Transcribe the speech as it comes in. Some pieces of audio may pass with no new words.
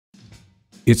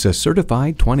It's a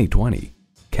certified 2020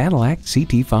 Cadillac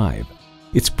CT5.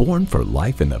 It's born for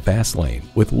life in the fast lane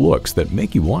with looks that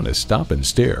make you want to stop and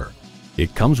stare.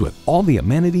 It comes with all the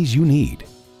amenities you need.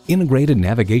 Integrated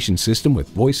navigation system with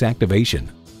voice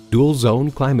activation, dual zone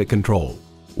climate control,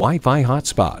 Wi-Fi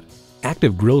hotspot,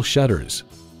 active grille shutters,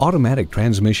 automatic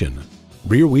transmission,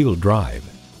 rear wheel drive,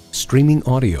 streaming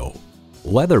audio,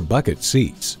 leather bucket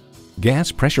seats,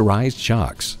 gas pressurized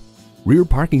shocks, rear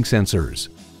parking sensors,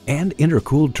 and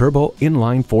intercooled turbo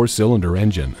inline 4-cylinder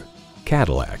engine.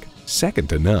 Cadillac, second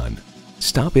to none.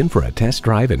 Stop in for a test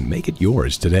drive and make it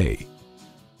yours today.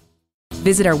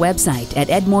 Visit our website at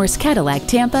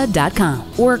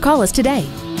edmorsecadillactampa.com or call us today.